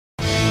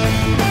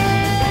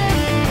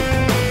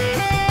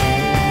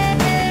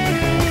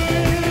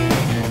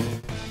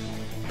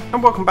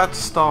And welcome back to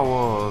Star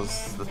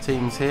Wars. The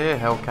team's here,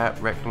 Hellcat,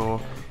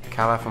 Recklaw,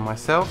 Calaf and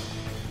myself.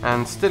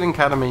 And still in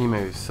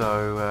Cademimu,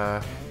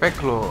 so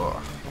Recklaw.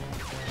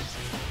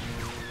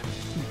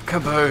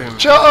 Kaboom!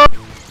 Shut up!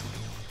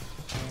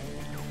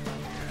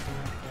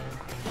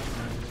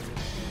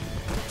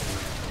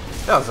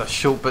 That was a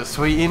short but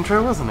sweet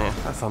intro, wasn't it?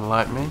 That's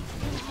unlike me.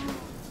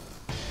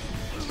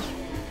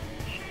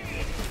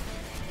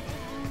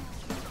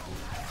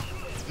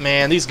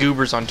 Man, these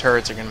goobers on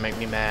turrets are gonna make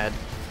me mad.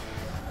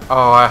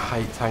 Oh, I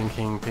hate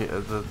tanking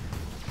the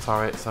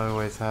turrets, I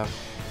always have.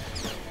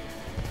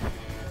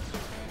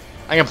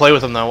 I can play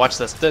with them though, watch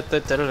this.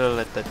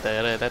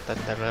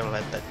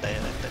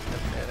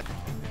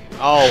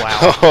 Oh, wow.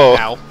 Oh.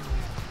 Ow.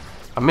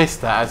 I missed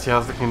that actually, I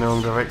was looking in the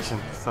wrong direction,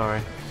 sorry.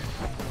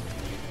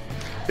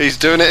 He's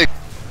doing it.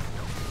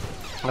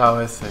 Oh,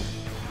 I see.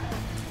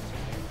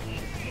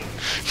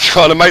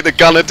 Trying to make the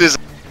gunner dizzy.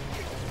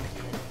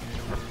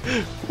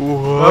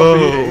 Whoa,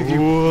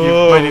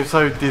 you made him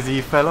so dizzy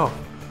he fell off.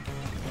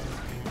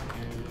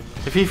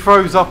 If he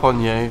throws up on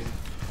you,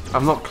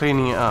 I'm not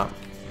cleaning it up.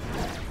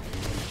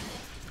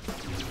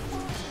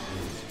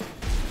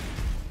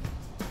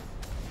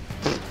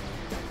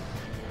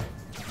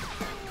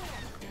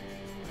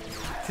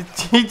 Did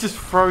he just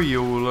throw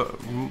you all a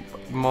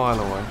mile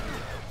away?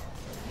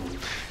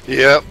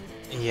 Yep.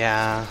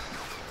 Yeah.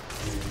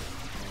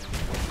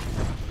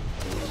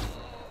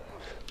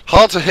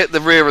 Hard to hit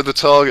the rear of the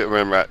target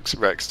when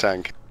Rex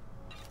tank.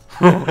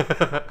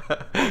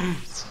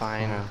 It's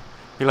fine. Yeah.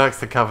 He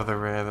likes to cover the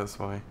rear, that's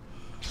why.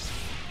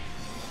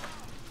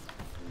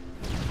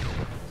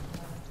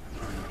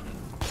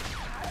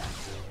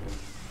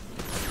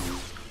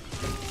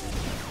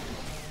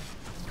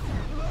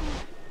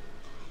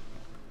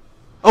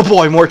 Oh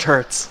boy, more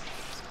turrets!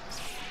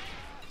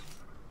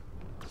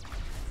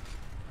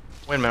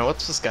 Wait a minute,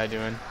 what's this guy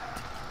doing?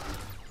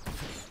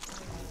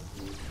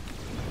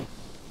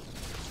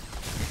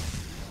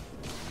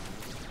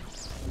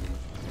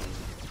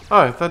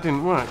 Oh, that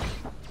didn't work.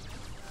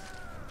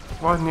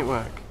 Why didn't it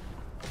work?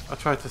 I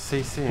tried to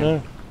CC him.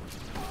 No.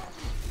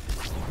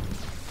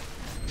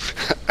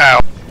 Ow.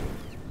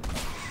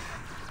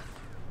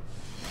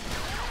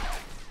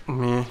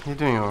 Yeah, you're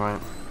doing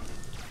alright.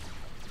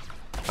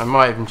 I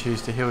might even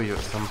choose to heal you at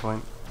some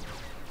point.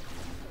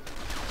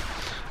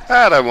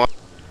 I don't want.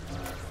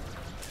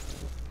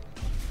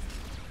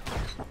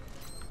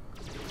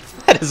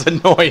 That is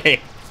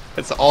annoying.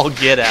 It's all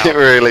get out. It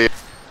really.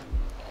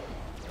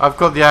 I've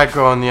got the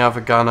aggro on the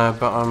other gunner,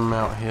 but I'm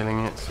out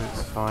healing it, so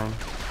it's fine.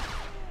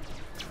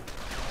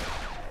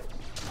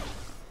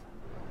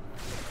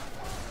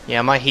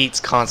 Yeah, my heat's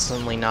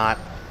constantly not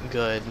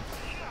good.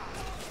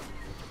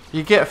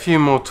 You get a few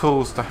more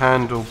tools to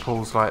handle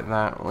pulls like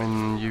that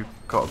when you've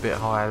got a bit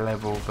higher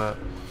level, but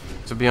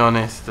to be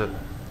honest, at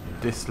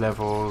this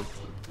level,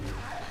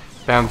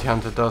 Bounty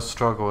Hunter does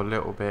struggle a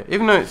little bit.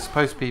 Even though it's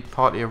supposed to be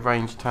partly a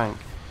ranged tank,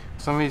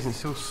 for some reason it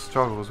still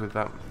struggles with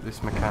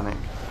this mechanic.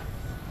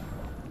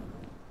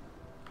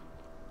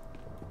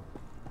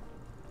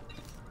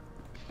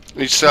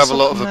 You used to have a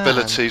lot of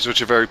abilities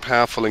which are very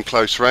powerful in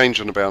close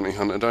range on a bounty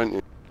hunter, don't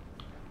you?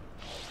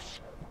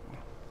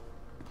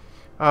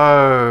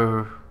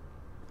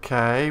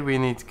 Okay, we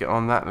need to get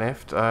on that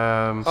lift.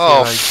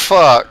 Oh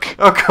fuck!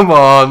 Oh come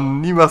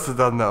on! You must have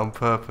done that on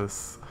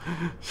purpose.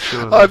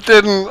 Surely. I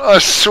didn't. I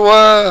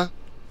swear.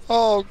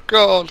 Oh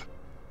god.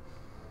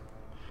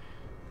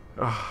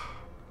 Oh,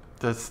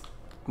 there's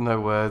no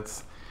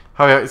words.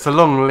 Hurry up! It's a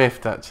long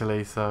lift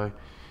actually, so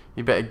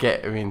you better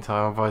get her in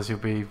time, otherwise you'll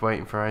be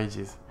waiting for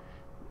ages.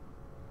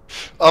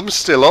 I'm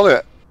still on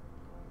it.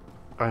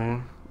 I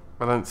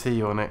don't see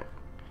you on it.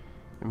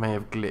 It may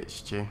have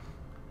glitched you.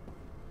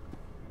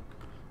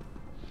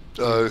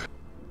 Oh.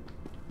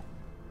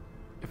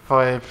 If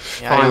I Yeah,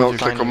 find I'll you,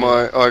 click on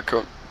my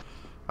icon.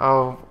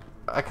 oh,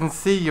 I can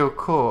see your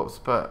corpse,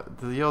 but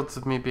the odds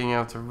of me being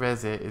able to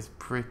res it is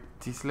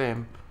pretty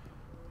slim.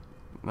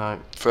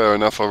 No. Fair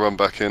enough. I'll run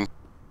back in.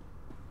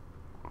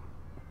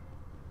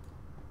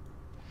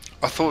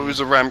 I thought it was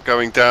a ramp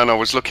going down. I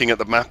was looking at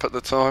the map at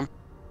the time.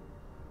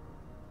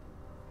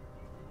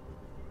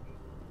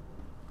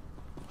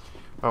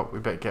 Oh, we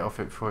better get off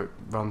it before it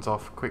runs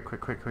off. Quick,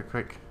 quick, quick, quick,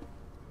 quick.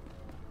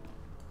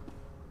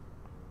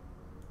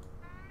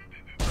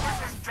 This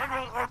is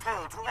General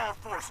Otto to all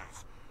forces.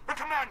 The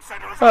command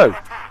center is Oh. under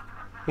attack.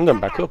 I'm going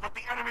back up. Let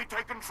the enemy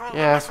take control of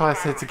Yeah, that's this why I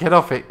said to area. get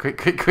off it.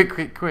 Quick, quick, quick,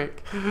 quick,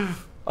 quick.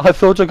 I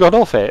thought I got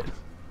off it.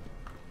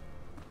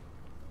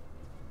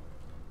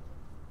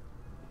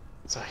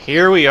 So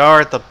here we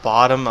are at the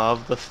bottom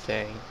of the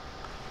thing.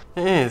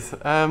 It is.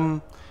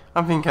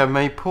 I think I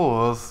may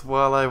pause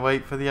while I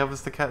wait for the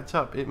others to catch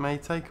up. It may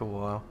take a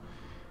while.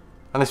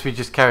 Unless we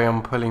just carry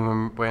on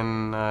pulling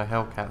when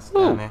Hellcat's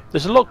down Oh, here.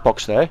 there's a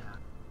lockbox there.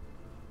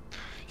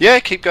 Yeah,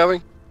 keep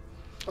going.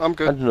 I'm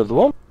good. And another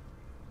one.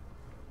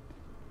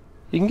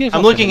 You can give I'm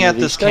us looking any at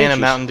of this these can of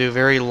stages. Mountain Dew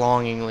very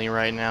longingly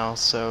right now,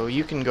 so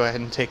you can go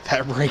ahead and take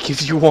that break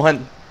if you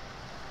want.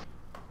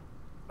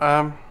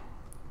 Okay,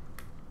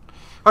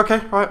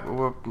 right.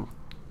 Well,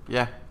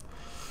 yeah.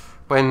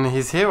 when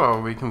he's here, I'll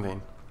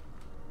reconvene.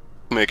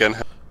 Me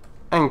again.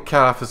 And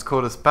Calaf has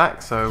called us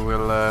back, so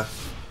we'll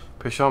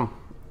push on.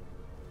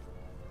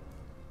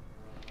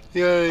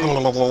 Yay.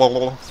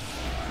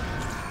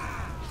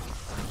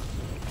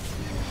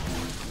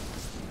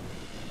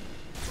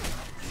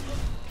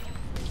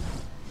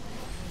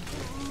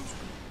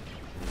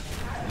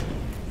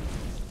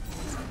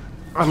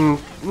 I'm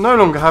no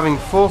longer having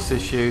force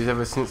issues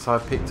ever since I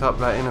picked up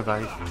that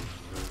innovate.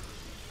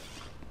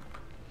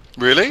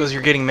 Really? Because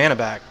you're getting mana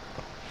back.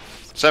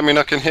 Does that mean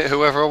I can hit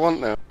whoever I want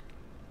now?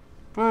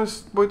 Well,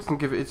 it doesn't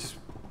give it. It's just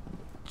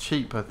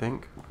cheap, I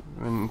think,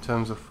 in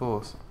terms of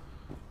force.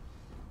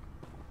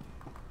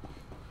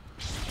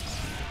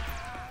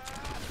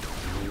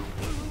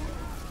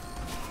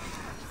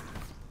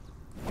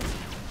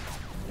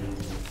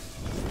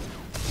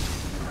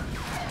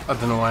 I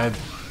don't know why I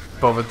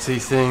bothered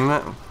CCing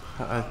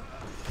that.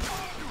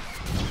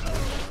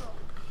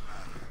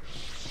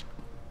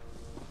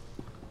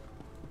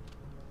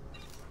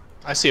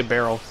 I see a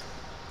barrel.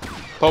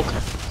 Poke.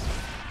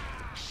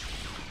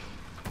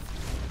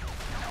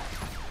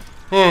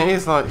 Yeah, it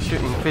is like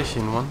shooting fish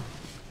in one.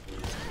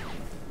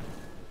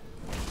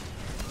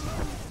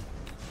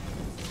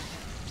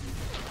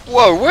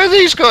 Whoa, where are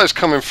these guys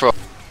coming from?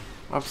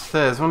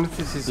 Upstairs. I wonder if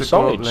this is The a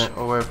sides. gauntlet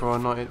or whether or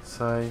not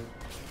it's a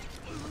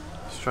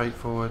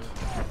straightforward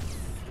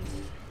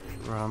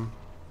run.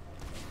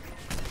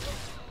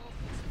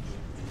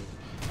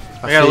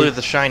 I gotta see- loot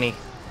the shiny.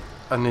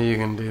 I knew you were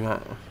going to do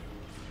that.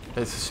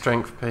 It's a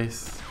strength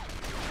piece.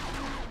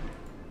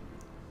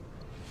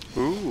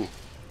 Ooh.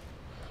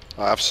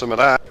 I have some of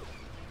that.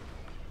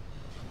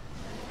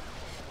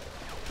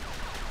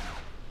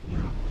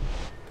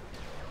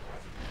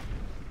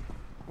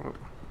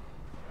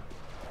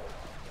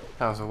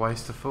 That was a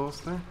waste of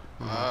force there.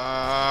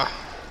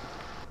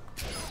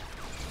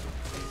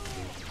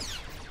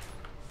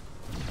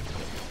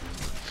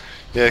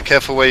 Yeah,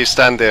 careful where you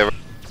stand there.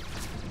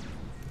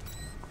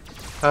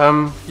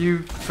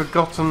 You've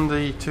forgotten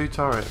the 2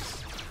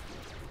 turrets.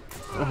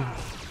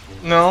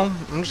 No,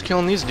 I'm just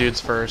killing these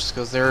dudes first,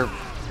 because they're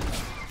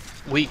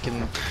weak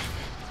and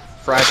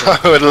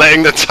fragile. And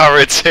letting the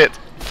turrets hit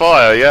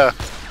fire, yeah.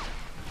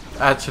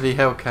 Actually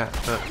Hellcat,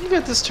 but You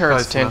get this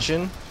turret's Close enough.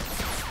 attention.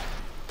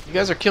 You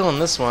guys are killing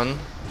this one.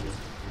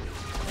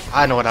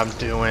 I know what I'm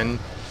doing.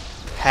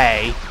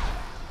 Hey.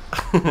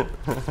 I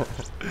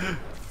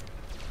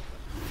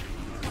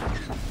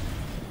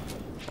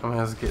might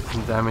as well get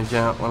some damage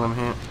out while I'm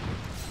here.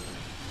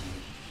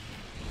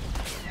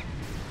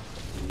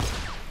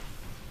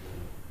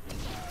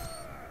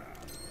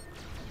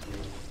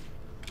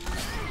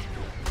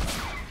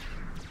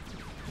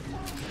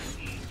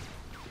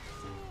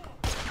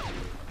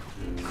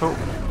 Cool.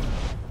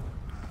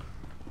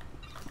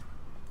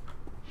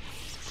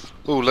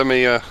 Oh, let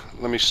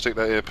me stick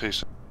that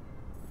earpiece.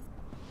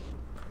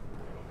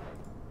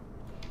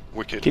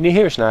 Wicked. Can you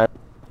hear us now?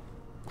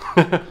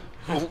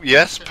 Oh,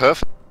 yes,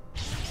 perfect.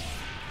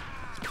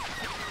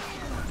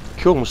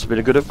 Cool, must have been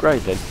a good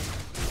upgrade then.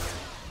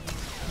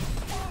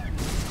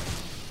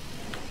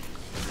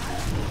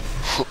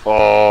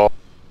 Oh,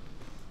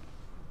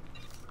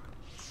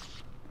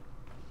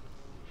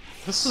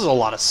 This is a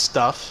lot of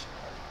stuff.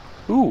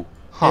 Ooh.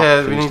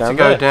 Yeah, we things need to down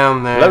go there.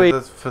 down there. Blowy.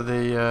 That's for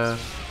the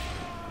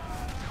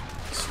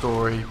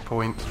story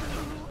point.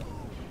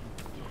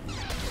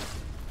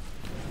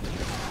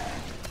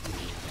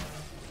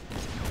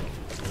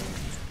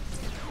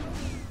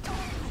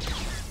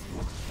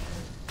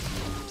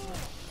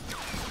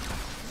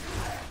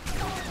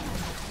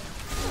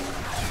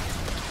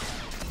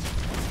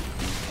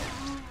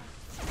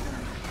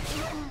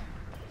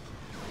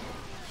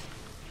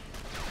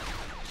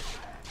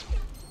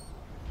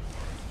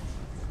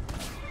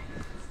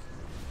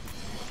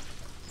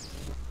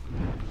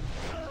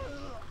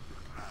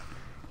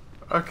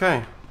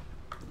 Okay.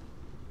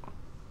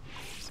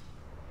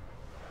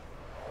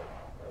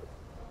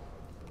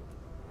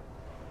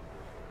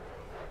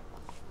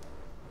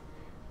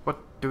 What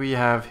do we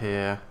have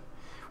here?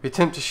 We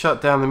attempt to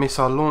shut down the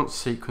missile launch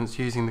sequence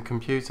using the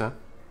computer.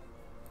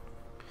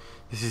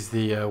 This is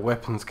the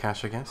weapons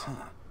cache, I guess.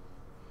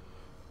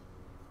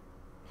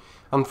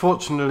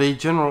 Unfortunately,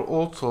 General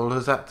Ortal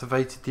has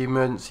activated the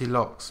emergency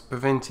locks,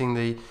 preventing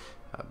the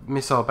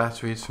missile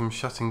batteries from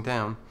shutting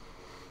down.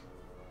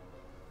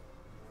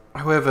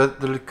 However,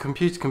 the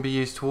computer can be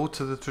used to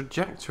alter the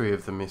trajectory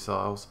of the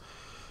missiles.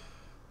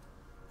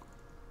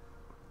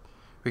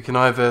 We can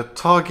either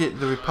target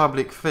the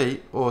Republic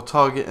fleet or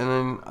target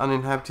an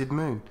uninhabited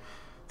moon.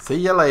 See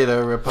you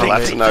later, Republic. well,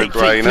 that's a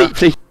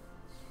no-brainer.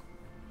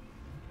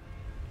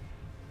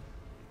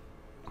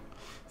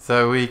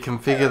 So we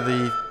configure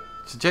the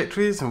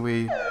trajectories and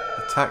we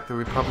attack the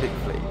Republic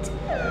fleet.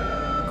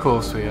 Of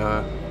course we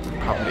are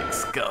Republic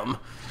scum.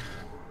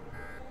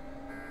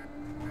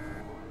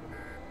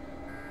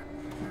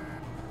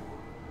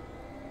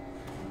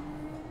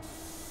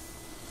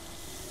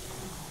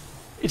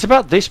 It's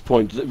about this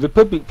point that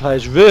Republic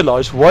players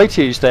realise why it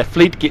is their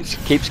fleet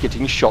keeps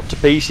getting shot to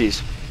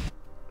pieces.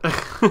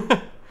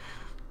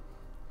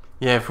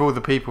 Yeah, for all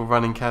the people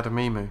running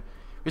Cademimu,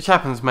 which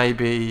happens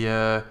maybe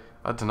I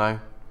don't know,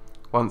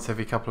 once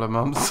every couple of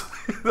months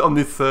on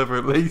this server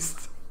at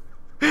least.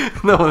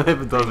 No one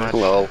ever does it.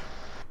 Well,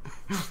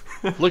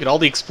 Look at all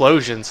the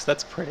explosions.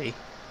 That's pretty.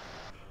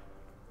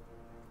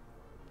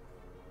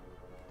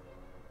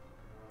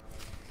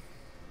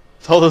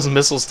 With all those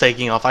missiles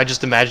taking off, I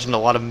just imagined a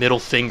lot of middle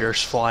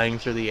fingers flying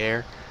through the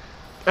air.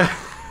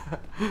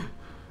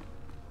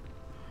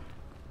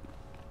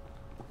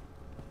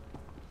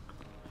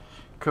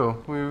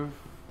 Cool. Are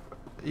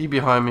you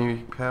behind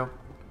me, pal?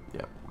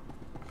 Yep.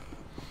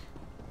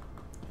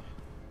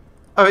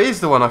 Oh, it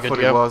is the one I thought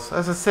it was.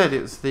 As I said,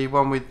 it's the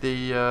one with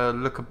the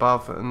look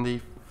above and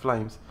the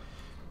flames.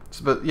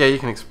 So, but yeah, you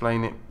can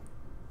explain it,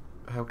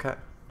 Hellcat.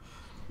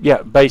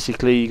 Yeah,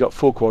 basically you got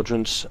 4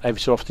 quadrants. Every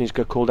so often he's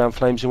got to call down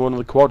flames in one of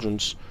the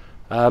quadrants.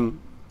 I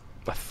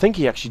think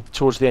he actually,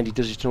 towards the end, he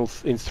does it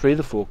in 3 of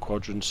the 4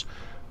 quadrants.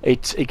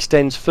 It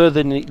extends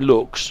further than it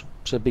looks,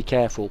 so be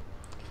careful.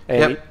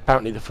 And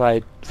apparently the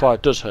fire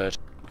does hurt.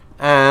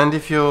 And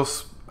if you're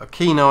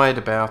keen-eyed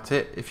about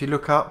it, if you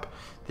look up,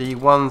 the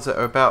ones that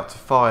are about to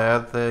fire,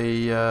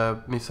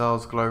 the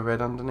missiles glow red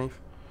underneath.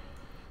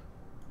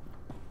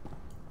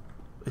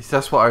 At least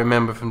that's what I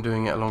remember from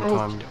doing it a long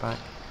time back.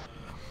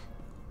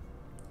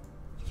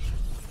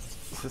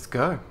 Let's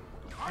go.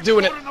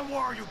 Doing it. In the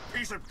war, you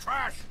piece of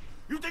trash.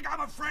 You think I'm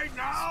afraid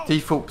now?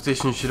 Default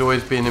position should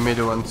always be in the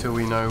middle until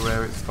we know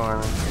where it's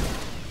firing.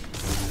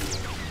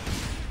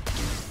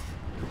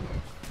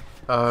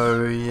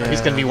 Oh yeah.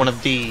 He's gonna be one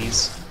of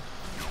these.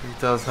 He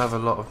does have a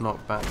lot of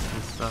knockbacks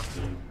and stuff.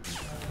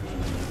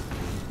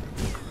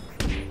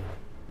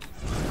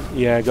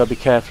 Yeah, gotta be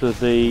careful of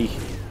the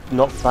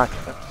knockback,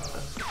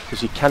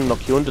 because he can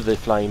knock you under the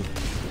flame.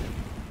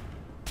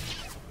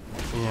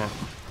 Yeah.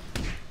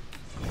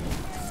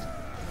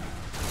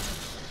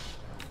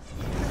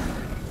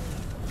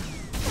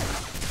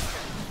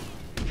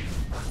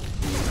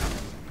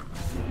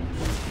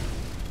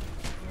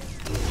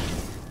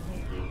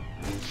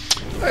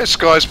 this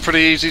guy's pretty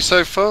easy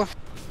so far.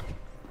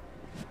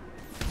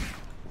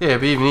 Yeah,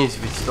 it'd be even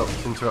easier if he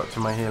stopped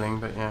interrupting my healing,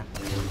 but yeah,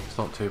 it's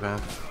not too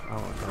bad. Oh,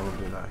 I don't want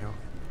to do that heal.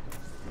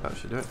 That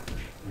should do it.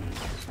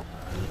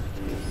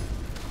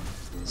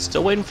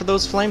 Still waiting for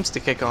those flames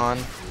to kick on.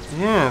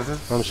 Yeah,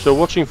 I'm still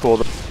watching for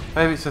them.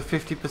 maybe it's a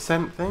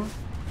 50% thing?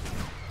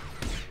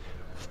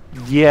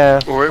 Yeah.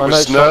 Or it I know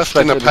was it's not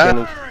nerfed in a straight at the patch.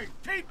 beginning.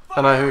 Keep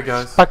I know who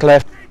goes. Back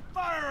left. Keep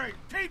firing!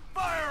 Keep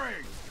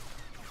firing!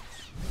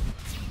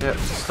 Yep,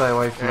 just stay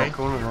away from Okay. that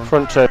corner then.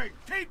 Front two.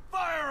 Keep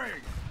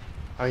firing!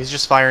 Oh, he's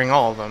just firing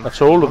all of them.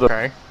 That's all of them.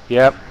 Okay.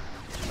 Yep.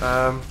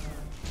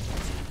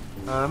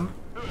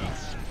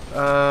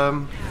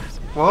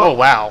 What? Oh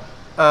wow.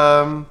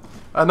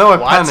 I know I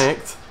What?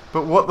 panicked,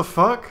 but what the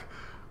fuck?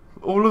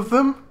 All of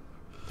them?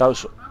 That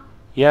was.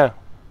 Yeah.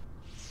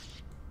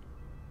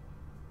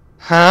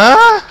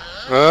 Huh?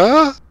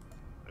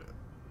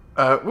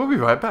 We'll be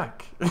right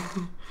back.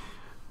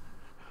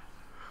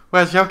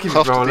 Well, actually, I'll keep it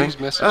After rolling. these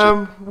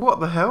messages. What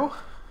the hell?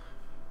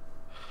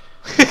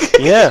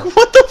 Yeah.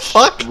 What the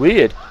fuck?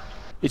 Weird.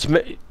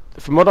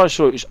 From what I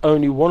saw, it was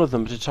only one of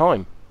them at a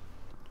time.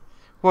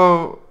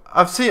 Well,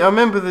 I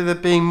remember there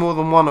being more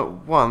than one at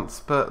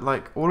once, but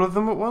like all of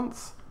them at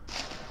once?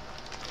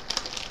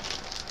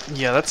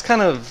 Yeah, that's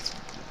kind of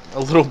a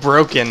little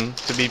broken,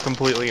 to be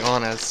completely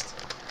honest.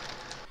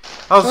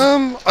 I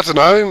I don't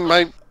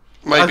know,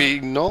 maybe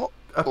not.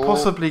 I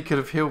possibly could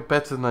have healed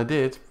better than I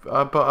did,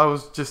 but I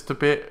was just a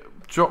bit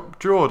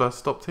drawed. I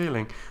stopped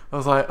healing. I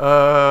was like,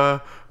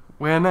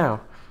 where now?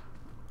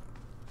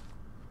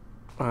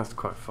 Oh, that's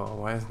quite far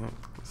away, isn't it?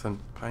 It's a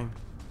pain.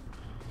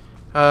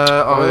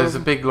 There's a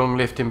big long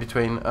lift in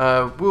between.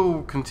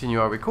 We'll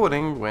continue our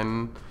recording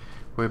when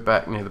we're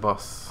back near the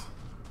boss.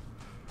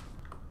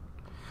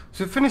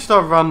 So we finished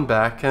our run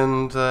back,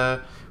 and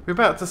we're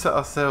about to set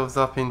ourselves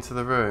up into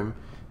the room.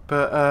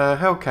 But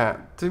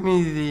Hellcat, do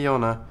me the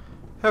honour.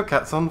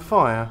 Hellcat's on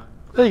fire.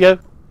 There you go.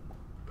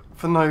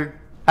 For no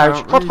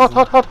Ouch. Hot, hot,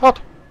 hot, hot,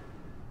 hot.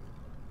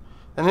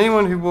 And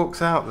anyone who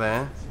walks out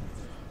there...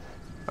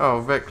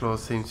 Oh, Reclaw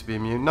seems to be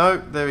immune. No,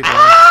 there we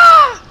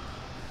go.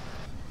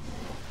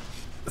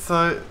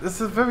 So,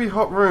 there's a very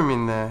hot room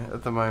in there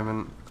at the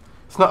moment.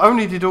 So not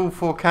only did all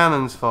 4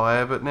 cannons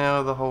fire, but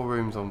now the whole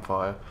room's on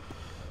fire.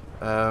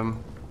 So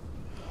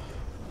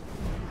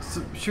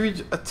should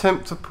we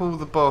attempt to pull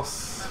the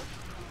boss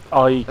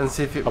and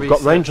see if it I've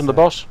got range on the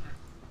boss.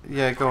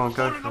 Yeah, go on,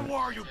 go for it.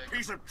 War, you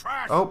piece of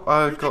trash. Oh,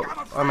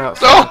 I'm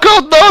outside. Oh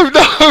god, no!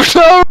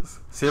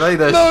 See you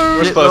later. No,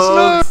 shit supposed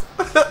lords.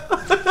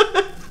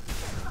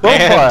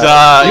 And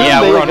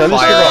yeah, we're on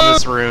fire in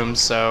this room,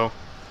 so.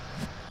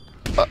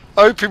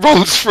 Hope he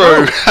runs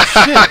through.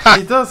 Shit,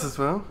 he does as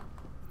well.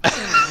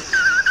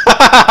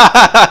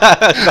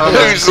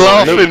 Who's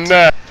laughing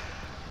now?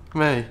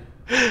 Me.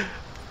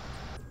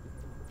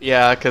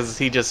 Yeah, because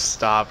he just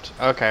stopped.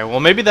 Okay,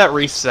 well maybe that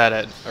reset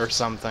it or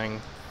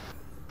something.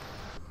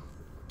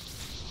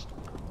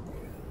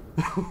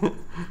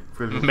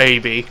 Brilliant.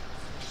 Maybe.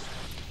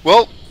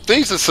 Well,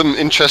 these are some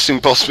interesting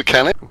boss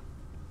mechanics.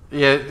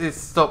 Yeah, it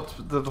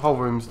stopped. The whole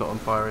room's not on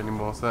fire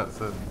anymore, so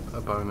that's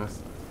a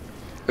bonus.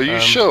 Are you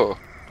sure?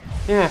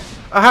 Yeah,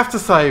 I have to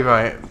say,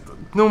 right,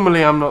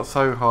 normally I'm not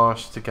so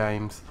harsh to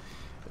games.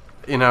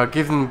 You know, I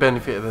give them the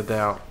benefit of the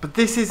doubt. But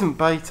this isn't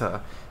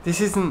beta. This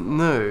isn't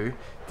new.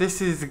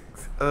 This is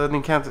an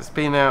encounter that's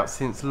been out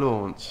since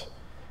launch.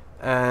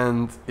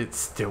 And it's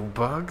still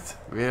bugged?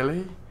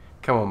 Really?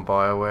 Come on,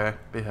 BioWare,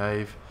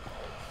 behave.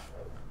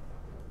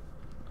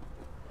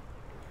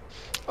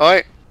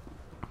 Alright.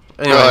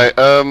 Anyway,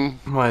 Right,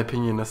 my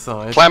opinion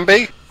aside. Plan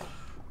B?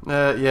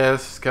 Yeah,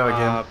 let's just go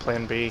again.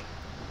 Plan B.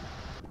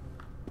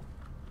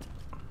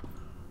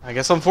 I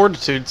guess I'm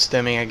fortitude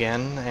stemming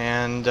again,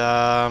 and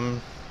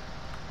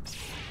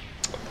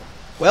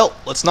well,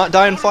 let's not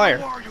die in fire.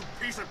 Who are you,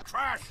 piece of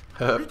trash?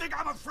 You think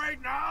I'm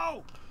afraid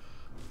now?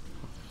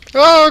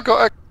 Oh,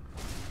 got it.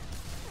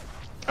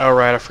 Oh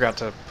right, I forgot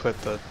to put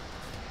the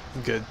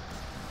good.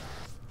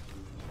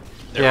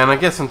 Yeah, and I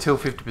guess until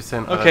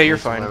 50%. Okay, you're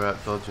fine.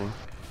 About dodging.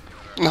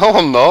 No,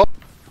 I'm not.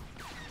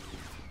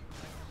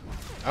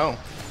 Oh,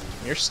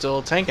 you're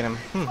still tanking him.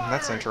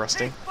 That's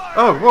interesting.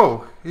 Oh,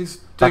 whoa! He's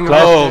doing a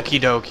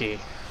Okie dokie.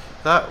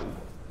 That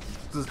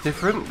was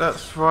different.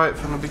 That's right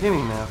from the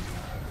beginning now.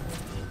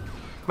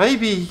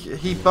 Maybe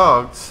he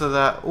bugged so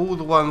that all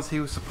the ones he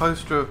was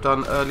supposed to have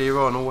done earlier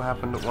on all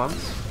happened at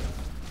once.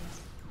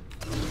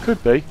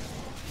 Could be.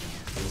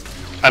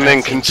 And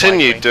then seems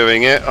continued likely.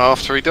 doing it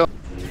after he died.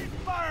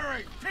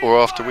 Firing! Keep Or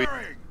after we...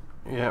 firing!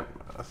 Yep,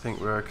 I think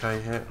we're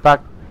okay here.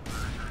 Back.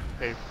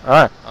 Hey,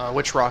 Alright.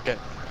 which rocket?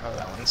 Oh,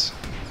 that one's.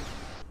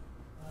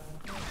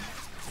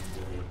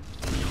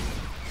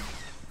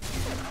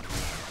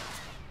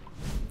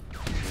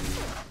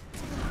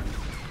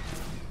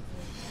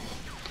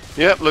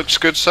 Yep, looks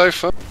good so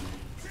far.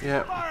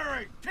 Yep,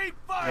 Firing! Keep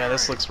firing! Yeah,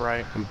 this looks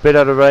right. A bit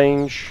out of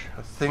range.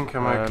 I think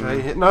I'm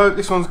okay here. No,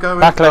 this one's going.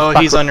 Back left. Oh,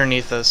 back he's right.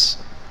 underneath us.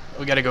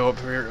 We gotta go up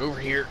here, over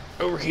here,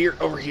 over here,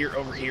 over here,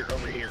 over here,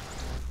 over here.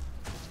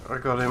 I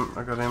got him.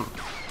 I got him.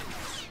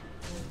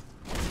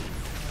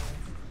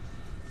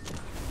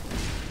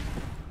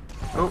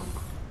 Oh.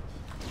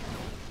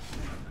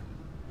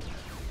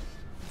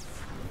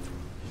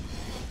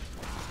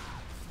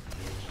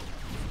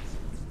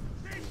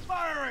 Keep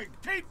firing!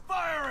 Keep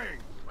firing!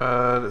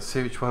 Let's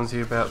see which one's he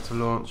about to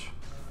launch.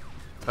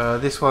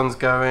 This one's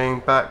going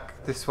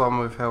back. This one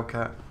with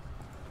Hellcat.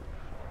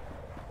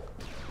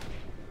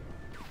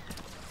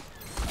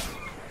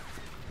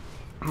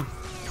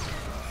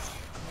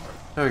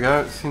 There we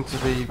go. It seems to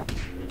be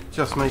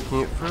just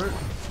making it through.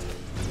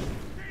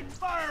 Keep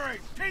firing!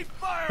 Keep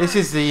firing! This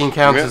is the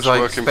encounters Yeah, I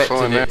it's working expected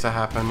fine now. it to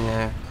happen.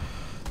 Yeah,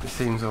 it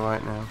seems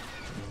alright now.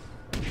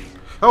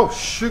 Oh,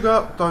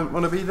 sugar! Don't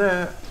want to be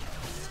there.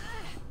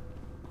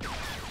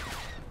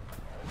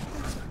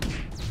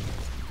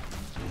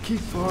 Keep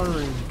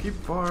firing! Keep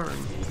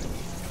firing!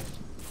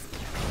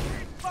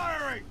 Keep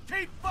firing!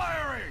 Keep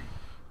firing!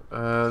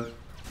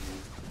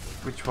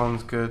 Which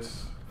one's good?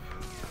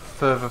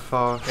 Further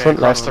far. Okay, Front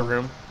across left. the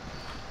room.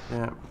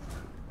 Yeah.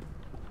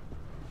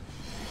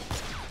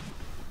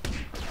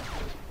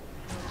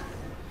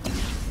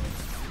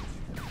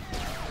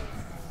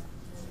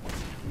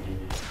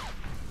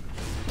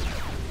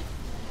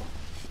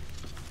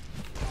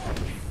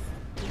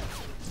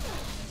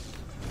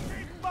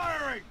 Keep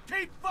firing!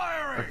 Keep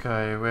firing!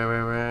 Okay,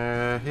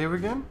 we're here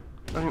again?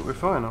 I think we're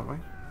fine, aren't we?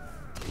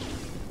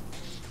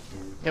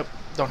 Yep,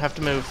 don't have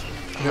to move.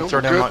 I'm Yeah, gonna throw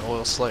we're down good. my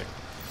oil slick.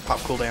 Pop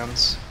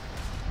cooldowns.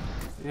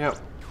 Yep.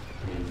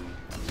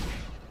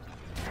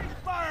 Keep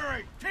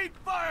firing! Keep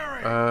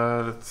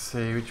firing! Let's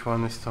see, which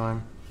one this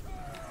time?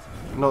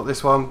 Not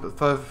this one, but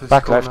further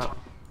Back corner. left.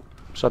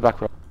 So back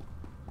right.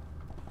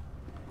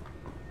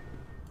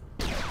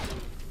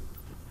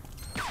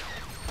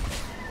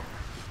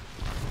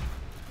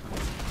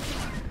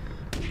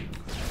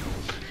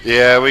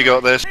 Yeah, we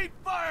got this. Keep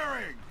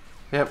firing!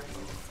 Yep.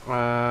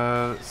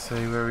 Let's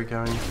see, where are we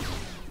going?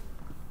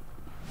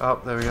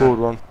 Up, there we Forward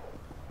go. one.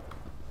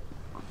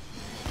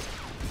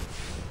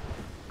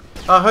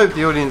 I hope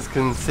the audience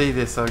can see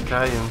this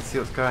okay and see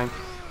what's going.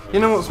 You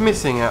know what's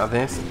missing out of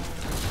this?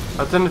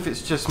 I don't know if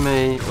it's just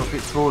me or if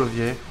it's for all of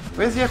you.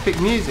 Where's the epic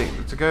music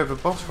to go over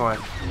boss fight?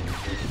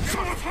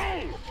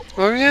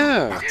 Oh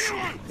yeah.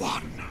 Excellent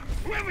one.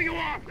 Whoever you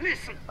are,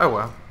 listen. Oh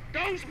well.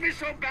 Those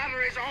missile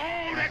batteries are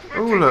all that we're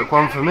Oh look, taking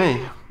one for me.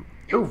 enemy.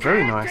 Oh, You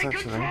very can't nice take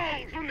actually.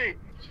 control from me.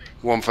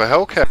 One for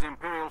Hellcat.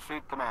 Imperial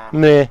Fleet Command.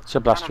 Meh, it's a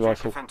blaster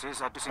rifle.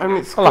 I mean,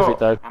 it's I love got, it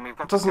though.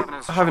 it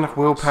doesn't have enough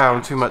willpower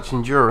and too much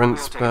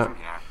endurance, but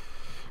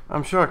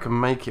I'm sure I can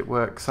make it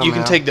work somehow. You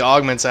can take the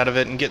augments out of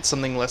it and get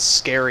something less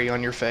scary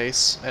on your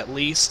face, at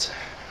least.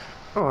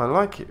 Oh, I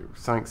like it.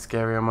 Something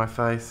scary on my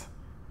face.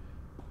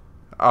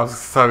 I was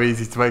so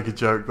easy to make a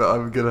joke that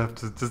I'm gonna have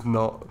to just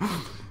not.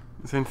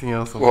 Is there anything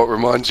else? What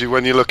reminds you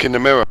when you look in the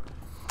mirror?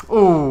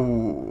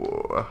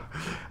 Oh,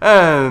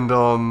 and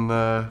on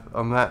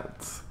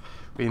that,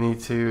 we need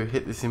to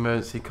hit this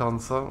emergency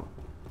console.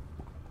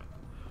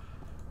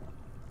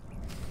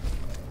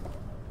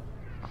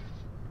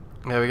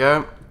 There we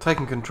go.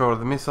 Taking control of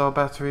the missile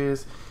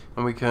batteries.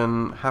 and we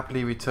can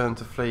happily return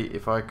to fleet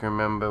if I can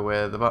remember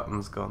where the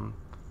button's gone.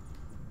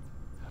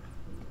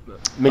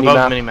 Above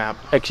Minimap, minimap.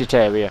 exit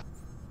area.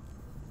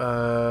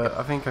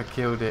 I think I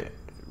killed it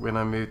when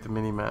I moved the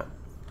minimap.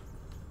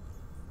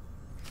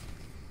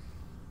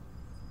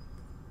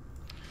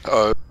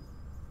 Oh,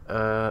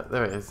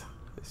 There it is.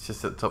 It's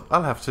just at the top.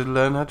 I'll have to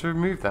learn how to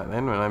remove that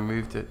then when I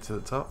moved it to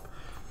the top.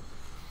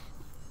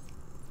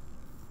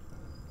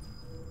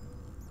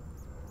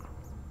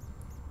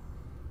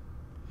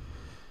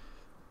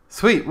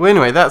 Sweet. Well,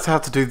 anyway, that's how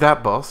to do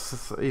that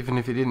boss, even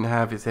if it didn't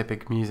have its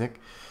epic music.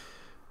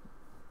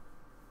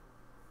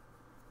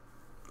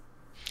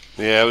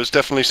 yeah, there was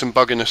definitely some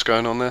bugginess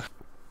going on there.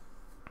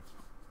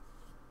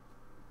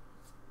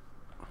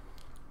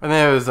 And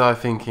there was I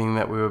thinking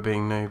that we were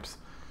being noobs.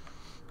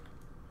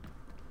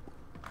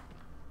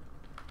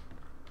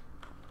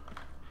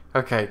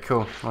 Okay,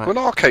 cool. Right. Well, in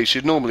our case,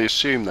 you'd normally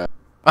assume that.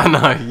 I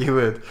know, you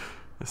would.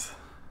 It's-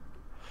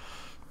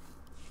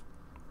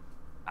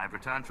 I've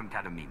returned from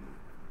Cademimu.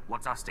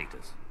 What's our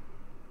status?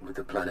 With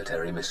the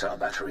planetary missile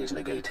batteries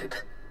negated,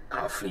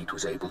 our fleet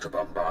was able to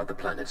bombard the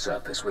planet's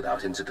surface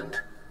without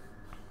incident.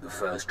 The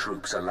first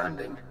troops are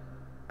landing,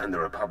 and the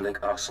Republic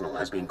arsenal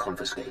has been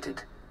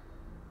confiscated.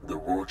 The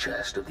war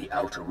chest of the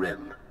Outer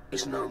Rim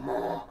is no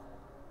more.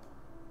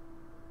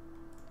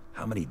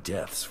 How many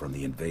deaths from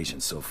the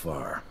invasion so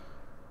far?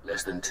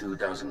 Less than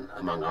 24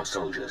 among our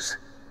soldiers.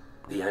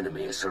 The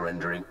enemy is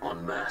surrendering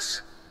en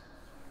masse.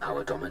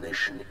 Our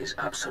domination is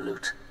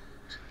absolute.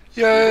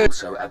 We Yay!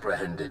 also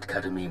apprehended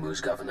Cademimu's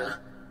governor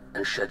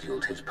and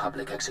scheduled his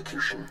public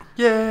execution.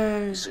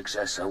 Yay! His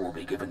successor will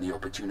be given the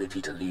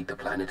opportunity to lead the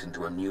planet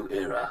into a new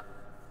era,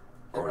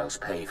 or else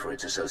pay for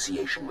its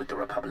association with the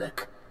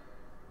Republic.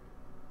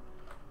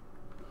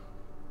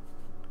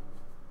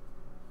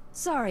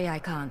 Sorry I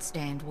can't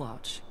stand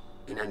watch.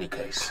 In any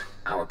case,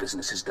 our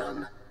business is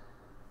done.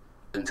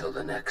 Until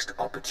the next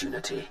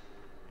opportunity.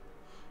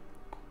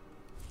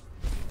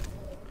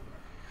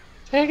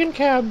 Taking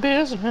care of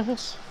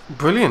business.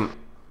 Brilliant.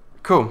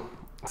 Cool.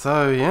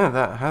 So, yeah,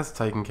 that has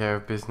taken care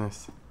of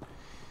business.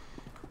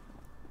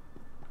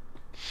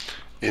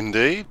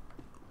 Indeed.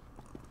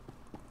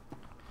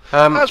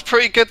 Um, That's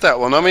pretty good, that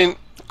one. I mean,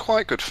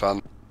 quite good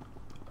fun.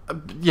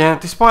 yeah,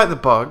 despite the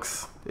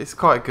bugs, it's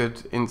quite a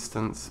good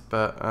instance,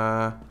 but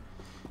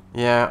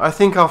yeah, I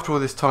think after all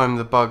this time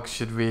the bugs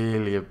should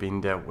really have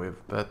been dealt with,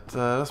 but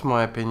that's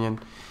my opinion.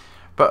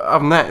 But other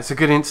than that, it's a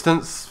good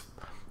instance.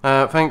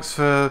 Thanks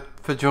for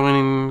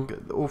joining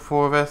all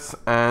four of us,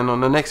 and on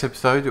the next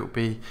episode it will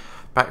be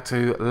back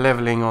to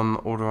leveling on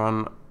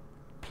Alderaan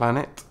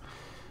planet,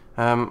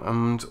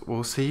 and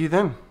we'll see you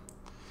then.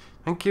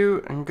 Thank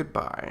you and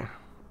goodbye.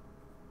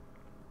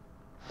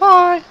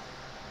 Bye.